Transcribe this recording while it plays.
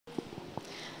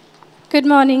Good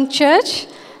morning, church.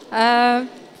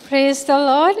 Praise the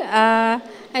Lord.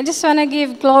 I just want to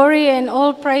give glory and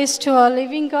all praise to our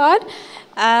living God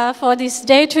for this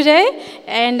day today.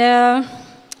 And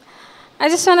I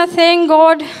just want to thank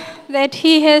God that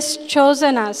He has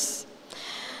chosen us,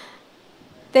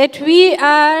 that we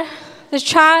are the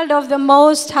child of the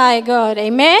Most High God.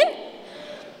 Amen?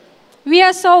 We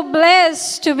are so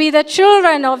blessed to be the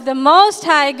children of the Most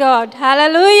High God.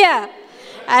 Hallelujah.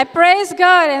 I praise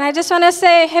God, and I just want to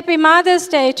say Happy Mother's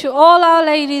Day to all our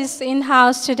ladies in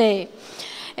house today.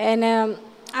 And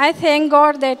I thank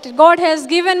God that God has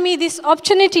given me this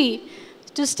opportunity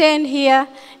to stand here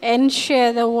and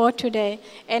share the word today.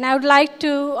 And I would like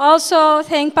to also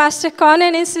thank Pastor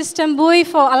Conan and Sister Bui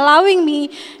for allowing me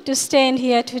to stand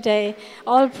here today.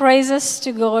 All praises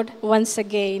to God once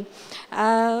again.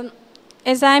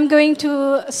 As I'm going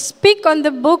to speak on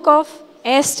the book of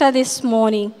Esther this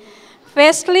morning,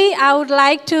 firstly, I would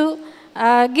like to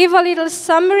give a little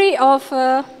summary of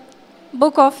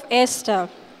Book of Esther.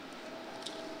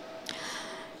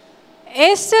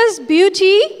 Esther's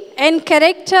beauty and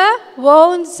character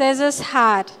won Xerxes'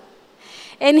 heart,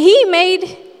 and he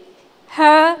made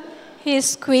her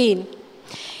his queen.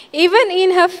 Even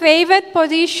in her favored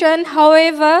position,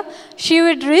 however, she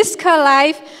would risk her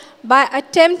life by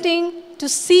attempting to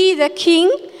see the king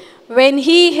when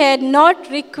he had not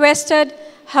requested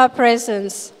her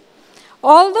presence.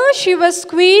 Although she was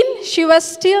queen, she was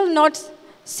still not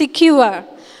secure.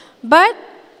 But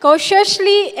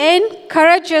cautiously and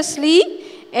courageously,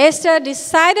 Esther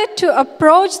decided to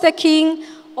approach the king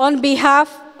on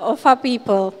behalf of her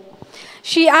people.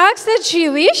 She asked the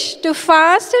Jewish to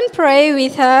fast and pray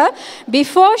with her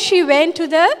before she went to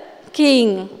the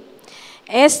king.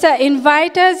 Esther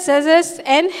invited Xerxes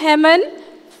and Haman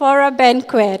for a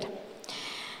banquet.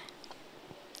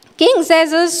 King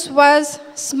Xerxes was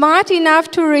smart enough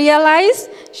to realize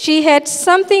she had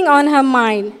something on her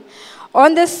mind.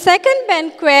 On the second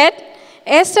banquet,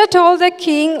 Esther told the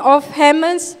king of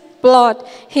Haman's plot,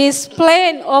 his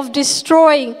plan of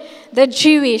destroying the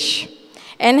Jewish.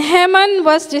 And Haman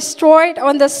was destroyed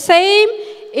on the same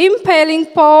impaling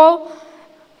pole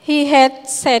he had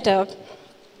set up.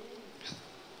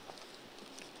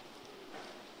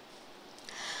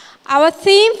 Our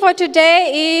theme for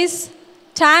today is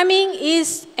timing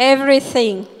is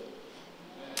everything.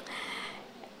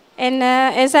 And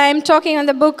as I am talking on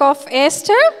the book of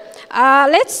Esther,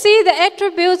 let's see the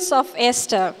attributes of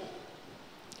Esther.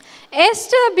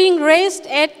 Esther, being raised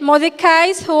at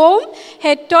Mordecai's home,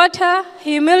 had taught her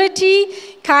humility,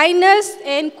 kindness,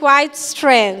 and quiet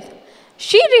strength.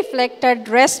 She reflected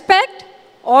respect,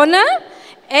 honor,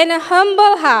 and a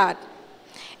humble heart.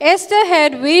 Esther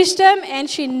had wisdom, and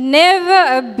she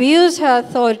never abused her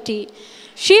authority.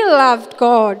 She loved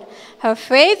God. Her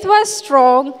faith was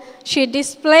strong. She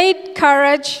displayed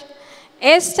courage.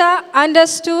 Esther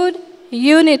understood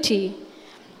unity.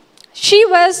 She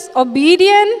was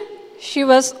obedient. She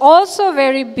was also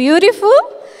very beautiful.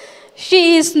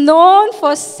 She is known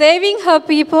for saving her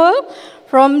people,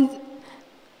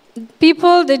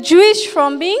 the Jewish,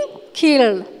 from being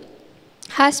killed.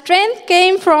 Her strength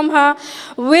came from her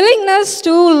willingness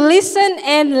to listen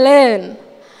and learn.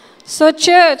 So,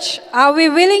 church, are we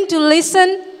willing to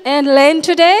listen and learn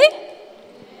today?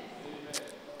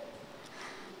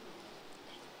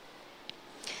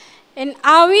 And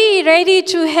are we ready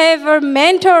to have a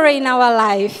mentor in our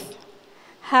life?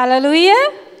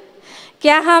 Hallelujah!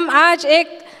 क्या हम आज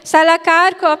एक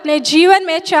सलाहकार को अपने जीवन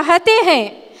में चाहते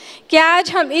हैं? क्या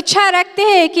आज हम इच्छा रखते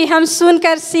हैं कि हम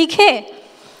सुनकर सीखें?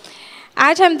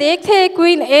 आज हम देखते हैं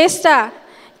क्वीन एस्टर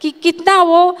कि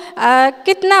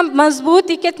कितना मजबूत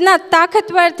थी, कितना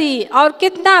ताकतवर थी और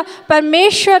कितना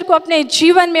परमेश्वर को अपने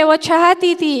जीवन में वो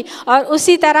चाहती थी, और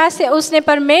उसी तरह से उसने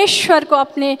परमेश्वर को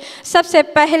अपने सबसे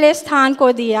पहले स्थान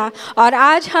को दिया। और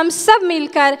आज हम सब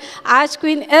मिलकर आज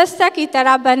क्वीन एस्टर की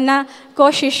तरह बनना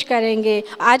कोशिश करेंगे।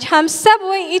 आज हम सब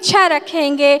वही इच्छा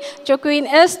रखेंगे जो क्वीन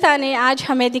एस्टर ने आज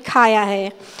हमें दिखाया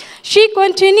है। She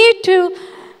continued to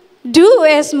do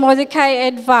as Mordecai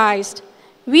advised.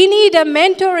 We need a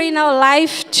mentor in our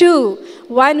life too,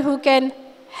 one who can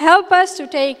help us to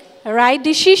take right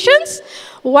decisions,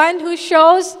 one who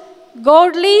shows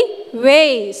godly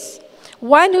ways,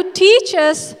 one who teaches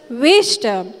us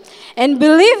wisdom. And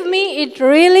believe me, it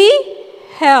really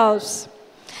helps.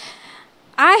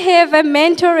 I have a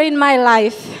mentor in my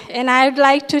life, and I would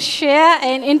like to share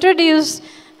and introduce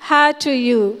her to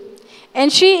you.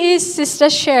 And she is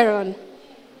Sister Sharon.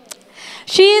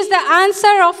 She is the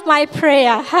answer of my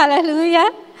prayer.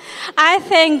 Hallelujah. I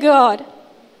thank God.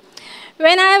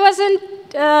 When I was in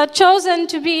chosen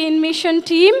to be in mission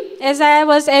team as I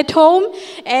was at home,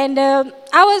 and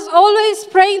I was always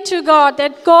praying to God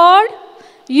that, God,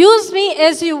 use me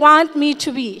as you want me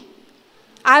to be.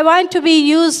 I want to be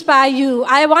used by you.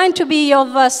 I want to be your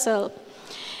vessel.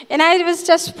 And I was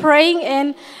just praying,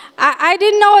 and I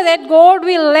didn't know that God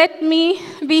will let me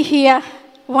be here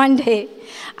one day.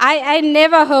 I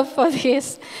never hoped for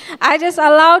this. I just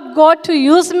allowed God to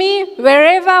use me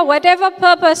wherever, whatever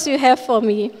purpose you have for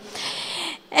me.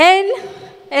 And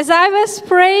as I was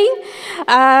praying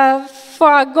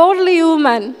for a godly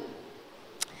woman,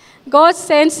 God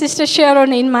sent Sister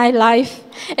Sharon in my life,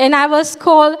 and I was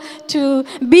called to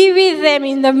be with them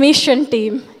in the mission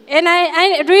team. And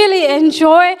I really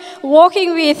enjoy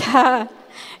walking with her.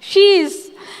 She is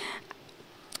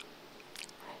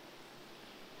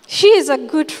a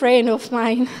good friend of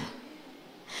mine.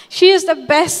 She is the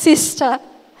best sister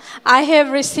I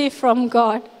have received from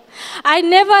God. I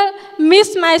never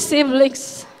miss my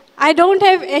siblings. I don't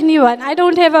have anyone. I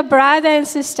don't have a brother and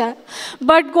sister.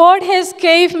 But God has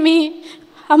gave me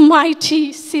a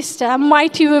mighty sister, a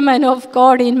mighty woman of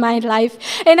God in my life.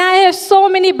 And I have so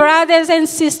many brothers and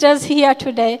sisters here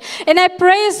today. And I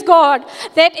praise God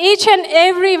that each and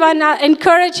everyone are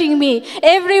encouraging me.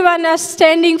 Everyone are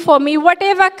standing for me.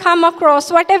 Whatever come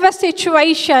across, whatever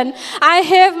situation, I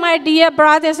have my dear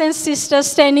brothers and sisters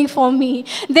standing for me.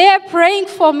 They are praying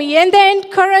for me and they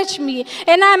encourage me.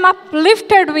 And I'm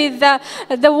uplifted with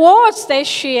the words they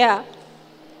share.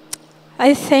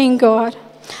 I thank God.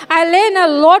 I learn a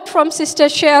lot from Sister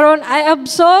Sharon. I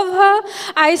observe her.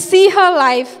 I see her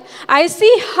life. I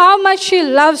see how much she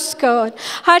loves God.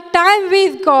 Her time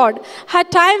with God. Her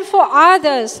time for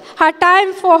others. Her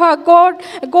time for her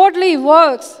godly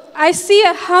works. I see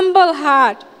a humble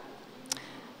heart.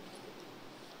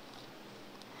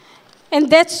 And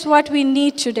that's what we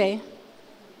need today.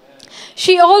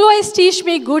 She always teaches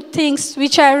me good things,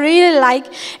 which I really like.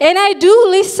 And I do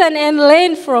listen and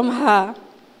learn from her.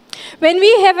 When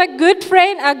we have a good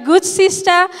friend, a good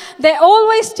sister, they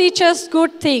always teach us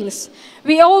good things.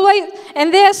 They're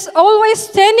always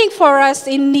standing for us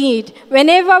in need.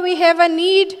 Whenever we have a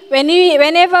need,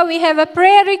 whenever we have a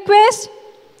prayer request,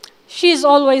 she's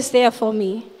always there for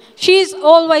me. She's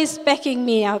always backing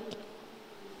me up.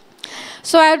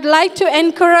 So I would like to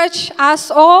encourage us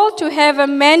all to have a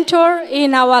mentor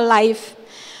in our life,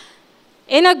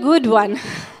 and a good one.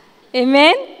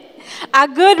 Amen? A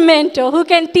good mentor who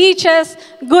can teach us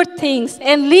good things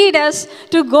and lead us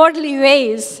to godly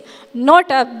ways.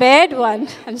 Not a bad one.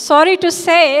 I'm sorry to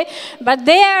say, but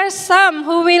there are some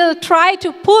who will try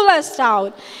to pull us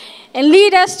down and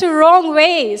lead us to wrong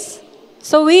ways.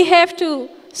 So we have to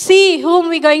see whom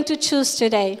we're going to choose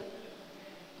today.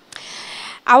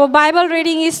 Our Bible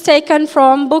reading is taken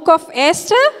from Book of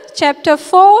Esther, chapter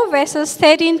 4, verses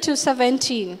 13 to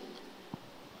 17.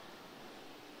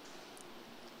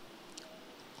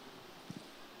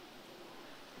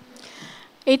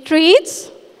 It reads,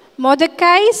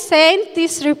 Mordecai sent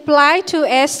this reply to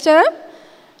Esther,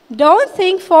 "Don't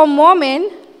think for a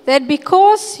moment that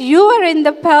because you are in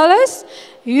the palace,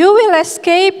 you will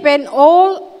escape when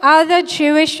all other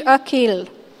Jewish are killed.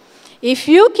 If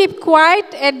you keep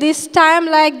quiet at this time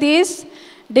like this,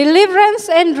 deliverance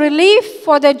and relief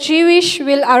for the Jewish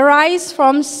will arise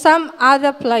from some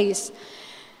other place.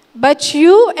 But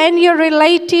you and your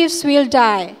relatives will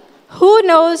die. Who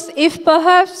knows if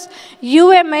perhaps you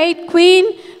were made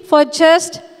queen for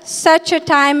just such a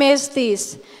time as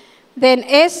this?" Then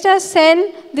Esther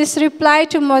sent this reply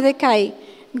to Mordecai,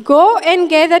 "Go and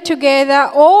gather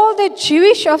together all the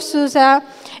Jewish of Susa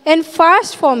and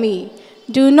fast for me.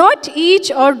 Do not eat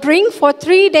or drink for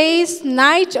 3 days,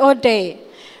 night or day.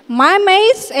 My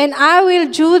maids and I will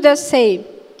do the same.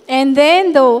 And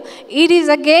then, though it is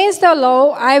against the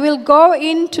law, I will go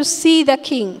in to see the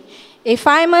king. If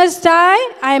I must die,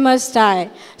 I must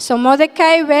die." So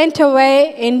Mordecai went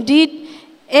away and did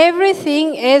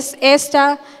everything as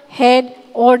Esther had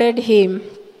ordered him.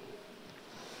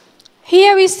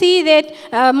 Here we see that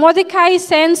Mordecai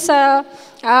sends a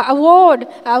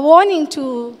warning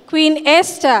to Queen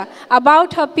Esther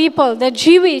about her people, the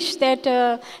Jewish, that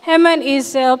Haman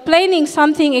is planning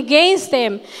something against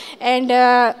them. And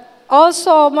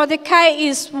also Mordecai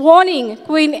is warning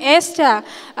Queen Esther,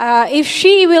 if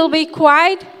she will be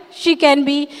quiet, she can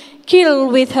be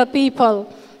killed with her people.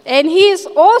 And he is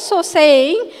also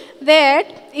saying that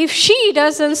if she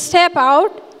doesn't step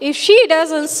out, if she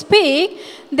doesn't speak,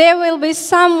 there will be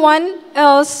someone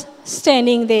else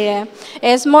standing there.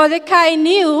 As Mordecai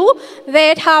knew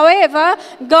that, however,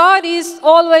 God is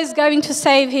always going to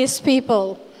save his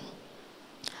people.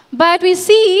 But we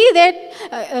see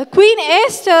that Queen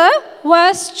Esther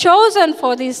was chosen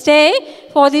for this day,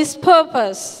 for this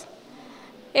purpose.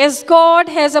 As God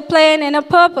has a plan and a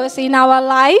purpose in our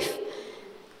life,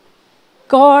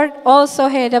 God also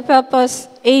had a purpose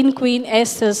in Queen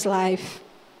Esther's life.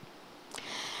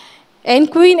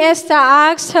 And Queen Esther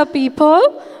asked her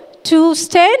people to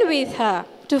stand with her,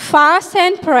 to fast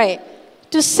and pray,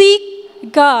 to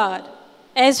seek God.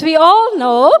 As we all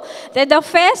know, that the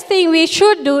first thing we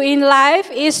should do in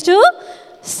life is to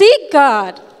seek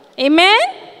God. Amen?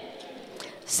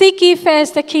 Seek ye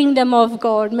first the kingdom of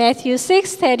God. Matthew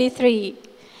 6:33.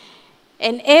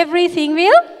 And everything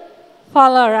will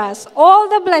follow us. All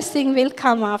the blessing will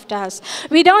come after us.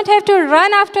 We don't have to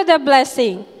run after the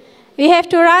blessing. We have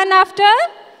to run after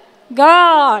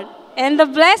God. And the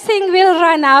blessing will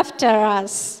run after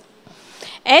us.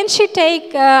 And she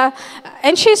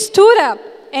stood up,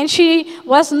 and she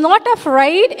was not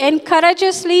afraid, and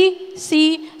courageously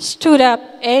she stood up,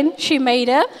 and she made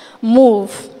a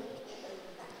move.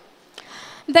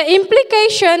 The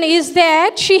implication is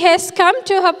that she has come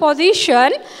to her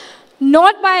position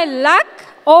not by luck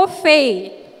or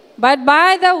fate, but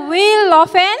by the will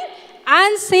of an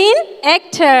unseen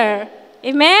actor.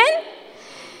 Amen?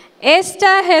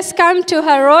 Esther has come to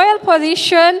her royal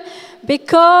position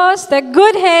because the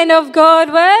good hand of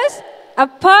God was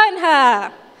upon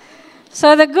her.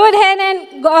 So the good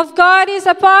hand of God is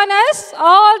upon us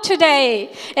all today.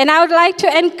 And I would like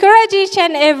to encourage each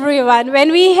and everyone,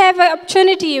 when we have an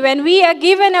opportunity, when we are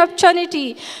given an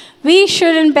opportunity, we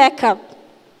shouldn't back up.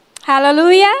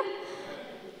 Hallelujah.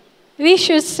 We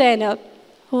should stand up.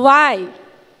 Why?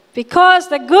 Because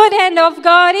the good hand of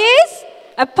God is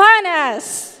upon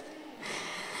us.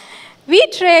 We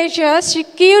treasure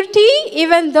security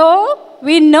even though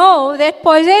we know that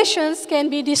possessions can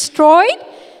be destroyed,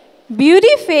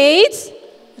 beauty fades,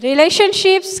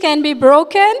 relationships can be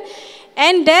broken,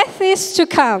 and death is to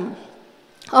come.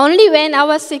 Only when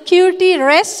our security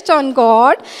rests on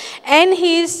God and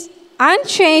His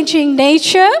unchanging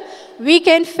nature, we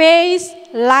can face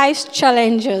life's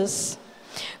challenges.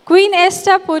 Queen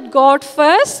Esther put God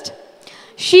first.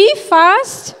 She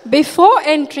fasted before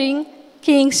entering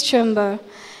King's chamber.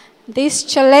 This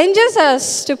challenges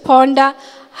us to ponder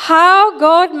how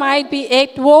God might be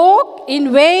at work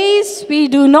in ways we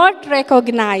do not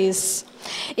recognize.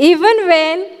 Even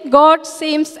when God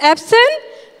seems absent,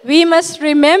 we must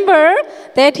remember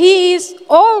that He is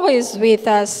always with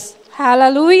us.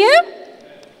 Hallelujah.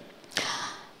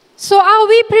 So are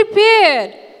we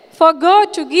prepared for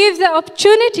God to give the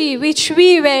opportunity which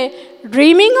we were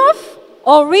dreaming of,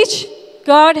 or which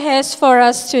God has for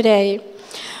us today?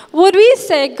 Would we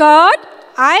say, God,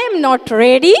 I am not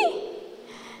ready?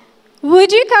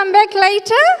 Would you come back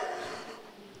later?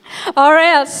 Or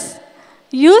else,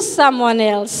 use someone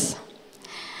else.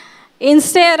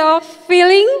 Instead of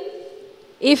feeling,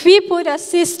 if we put a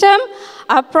system,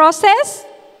 a process,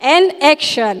 and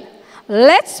action,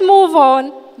 let's move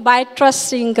on by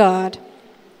trusting God.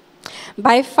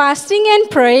 By fasting and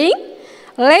praying,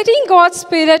 letting God's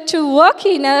Spirit to work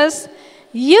in us,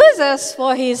 use us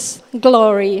for His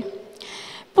glory.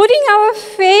 Putting our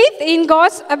faith in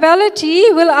God's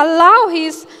ability will allow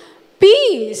His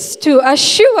peace to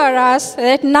assure us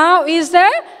that now is the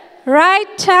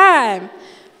right time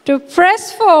to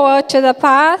press forward to the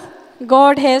path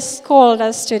God has called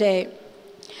us today.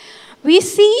 We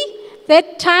see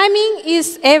that timing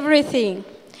is everything.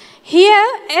 Here,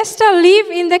 Esther lived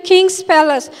in the king's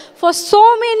palace for so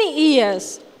many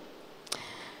years.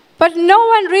 But no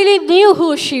one really knew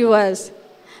who she was.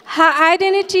 Her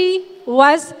identity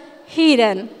was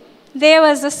hidden. There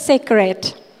was a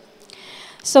secret.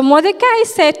 So Mordecai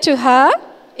said to her,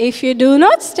 if you do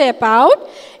not step out,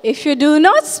 if you do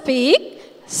not speak,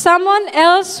 someone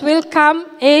else will come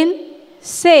and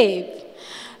save.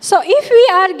 So if we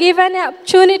are given an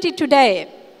opportunity today,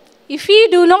 if we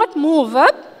do not move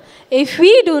up, if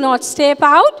we do not step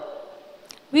out,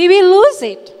 we will lose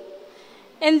it.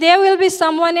 And there will be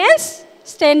someone else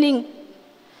standing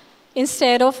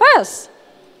instead of us.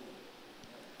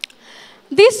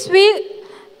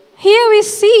 Here we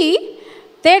see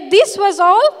that this was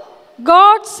all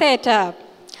God set up,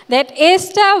 that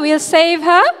Esther will save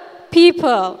her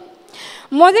people.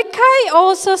 Mordecai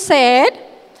also said,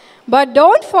 but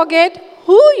don't forget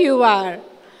who you are,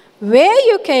 where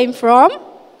you came from.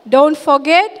 Don't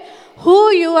forget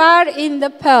who you are in the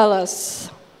palace.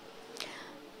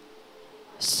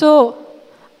 So,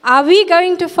 are we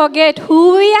going to forget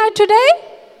who we are today?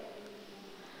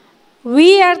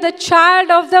 We are the child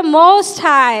of the Most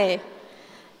High.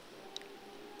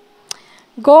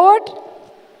 God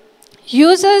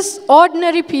uses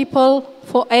ordinary people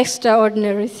for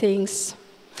extraordinary things.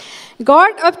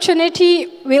 God opportunity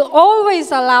will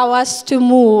always allow us to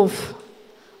move.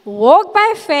 Walk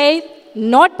by faith,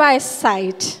 not by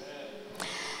sight.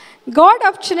 God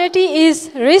opportunity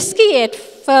is risky at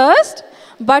first,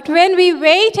 but when we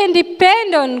wait and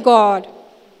depend on God,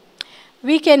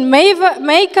 we can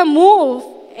make a move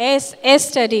as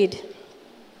Esther did.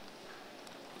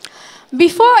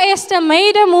 Before Esther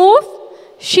made a move,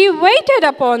 she waited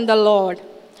upon the Lord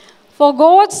for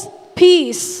God's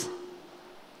peace.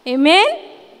 Amen?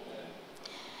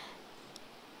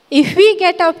 If we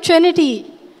get opportunity,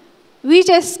 we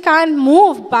just can't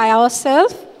move by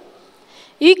ourselves.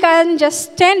 We can't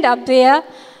just stand up there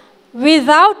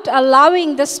without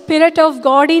allowing the Spirit of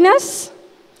God in us.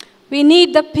 We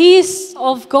need the peace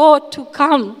of God to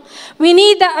come. We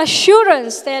need the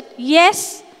assurance that,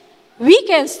 yes, we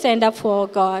can stand up for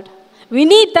God. We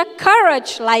need the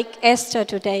courage like Esther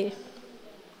today.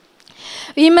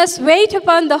 We must wait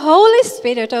upon the Holy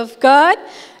Spirit of God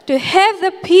to have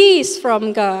the peace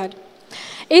from God.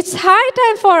 It's high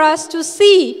time for us to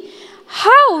see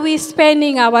how we're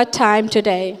spending our time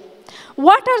today.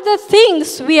 What are the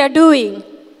things we are doing?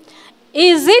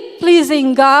 Is it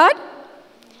pleasing God?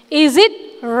 Is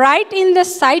it right in the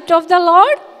sight of the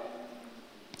Lord?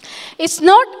 It's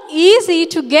not easy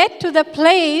to get to the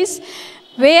place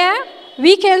where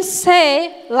we can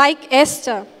say, like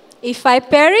Esther, if I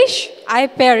perish, I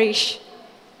perish.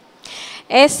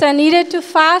 Esther needed to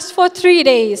fast for 3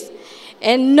 days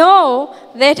and know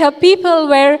that her people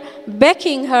were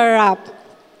backing her up.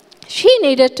 She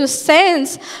needed to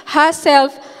sense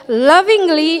herself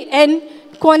lovingly and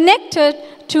connected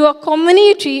to a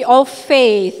community of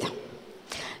faith.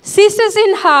 Sisters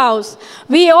in house,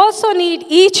 we also need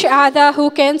each other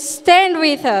who can stand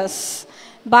with us.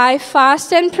 By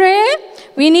fast and prayer,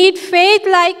 we need faith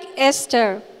like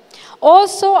Esther.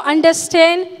 Also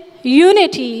understand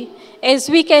unity, as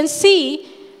we can see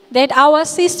that our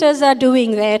sisters are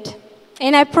doing that.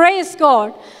 And I praise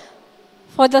God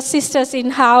for the sisters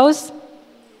in house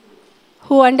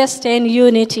who understand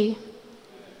unity.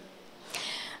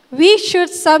 We should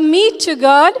submit to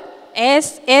God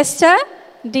as Esther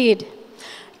did.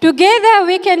 Together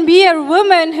we can be a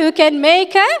woman who can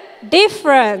make a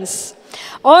difference.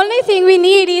 Only thing we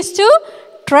need is to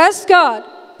trust God,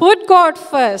 put God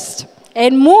first,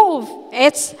 and move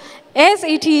as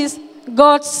it is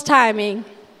God's timing.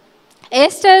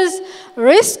 Esther's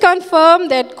risk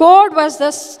confirmed that God was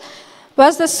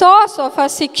the source of her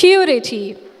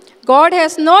security. God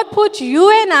has not put you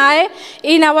and I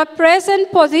in our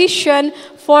present position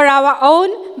for our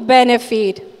own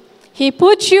benefit. He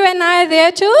put you and I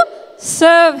there to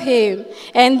serve Him.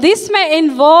 And this may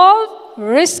involve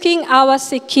risking our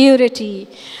security.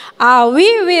 Are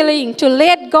we willing to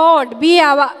let God be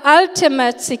our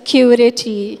ultimate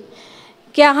security?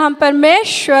 क्या हम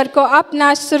परमेश्वर को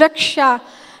अपना सुरक्षा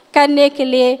करने के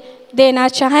लिए देना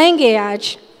चाहेंगे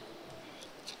आज?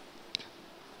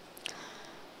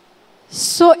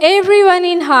 So everyone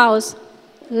in house,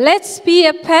 let's be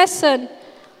a person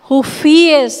who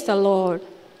fears the Lord.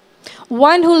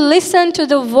 One who listens to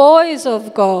the voice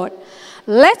of God.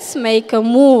 Let's make a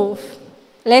move.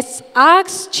 Let's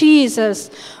ask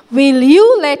Jesus, will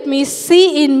you let me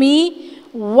see in me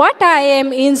what I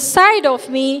am inside of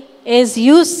me as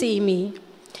you see me?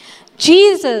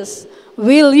 Jesus,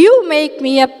 will you make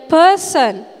me a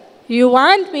person you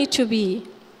want me to be?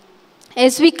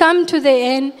 As we come to the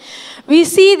end, we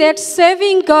see that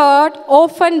serving God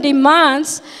often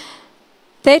demands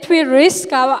that we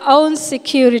risk our own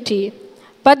security.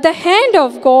 But the hand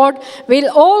of God will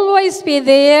always be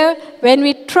there when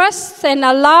we trust and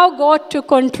allow God to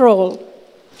control.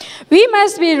 We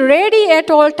must be ready at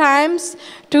all times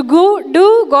to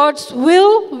do God's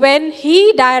will when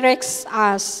He directs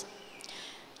us.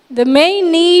 The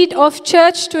main need of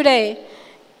church today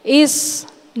is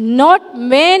not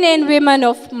men and women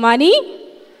of money,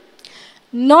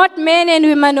 not men and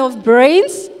women of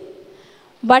brains,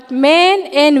 but men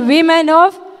and women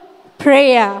of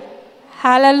prayer.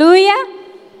 Hallelujah.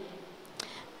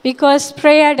 Because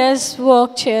prayer does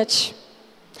work, church.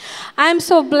 I'm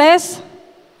so blessed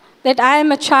that I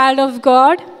am a child of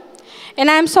God. And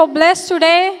I'm so blessed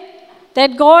today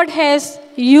that God has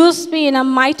used me in a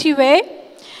mighty way.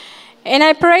 And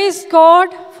I praise God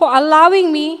for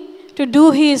allowing me to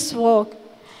do His work.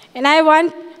 And I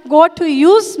want God to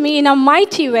use me in a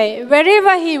mighty way,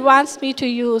 wherever He wants me to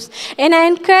use. And I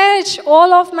encourage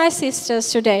all of my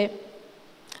sisters today,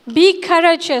 be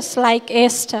courageous like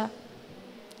Esther.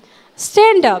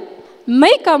 Stand up,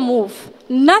 make a move.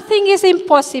 Nothing is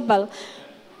impossible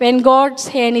when God's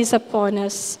hand is upon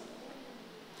us.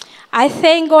 I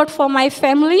thank God for my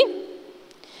family.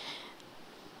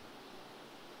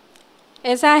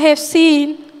 as I have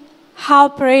seen how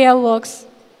prayer works.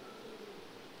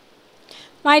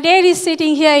 My dad is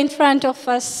sitting here in front of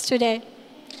us today.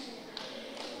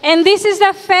 And this is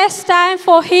the first time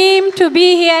for him to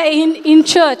be here in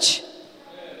church.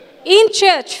 In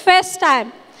church, first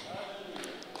time.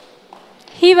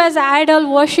 He was an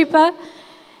idol worshiper,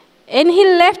 and he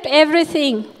left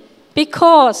everything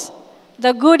because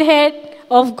the good hand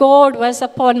of God was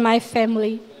upon my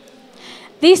family.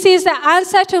 This is the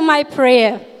answer to my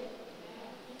prayer.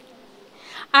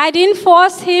 I didn't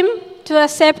force him to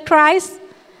accept Christ.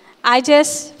 I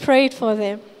just prayed for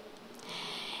them.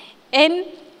 And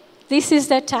this is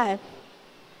the time.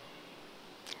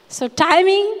 So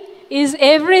timing is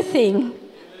everything.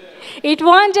 It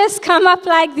won't just come up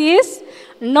like this,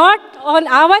 not on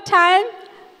our time,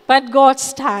 but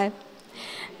God's time.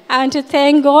 I want to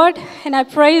thank God, and I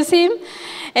praise Him,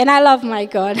 and I love my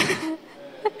God.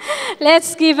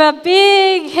 Let's give a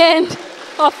big hand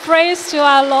of praise to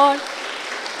our Lord.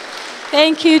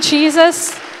 Thank you,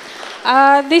 Jesus.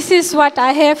 This is what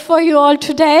I have for you all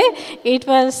today. It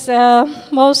was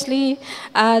mostly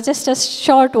just a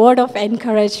short word of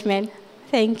encouragement.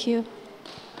 Thank you.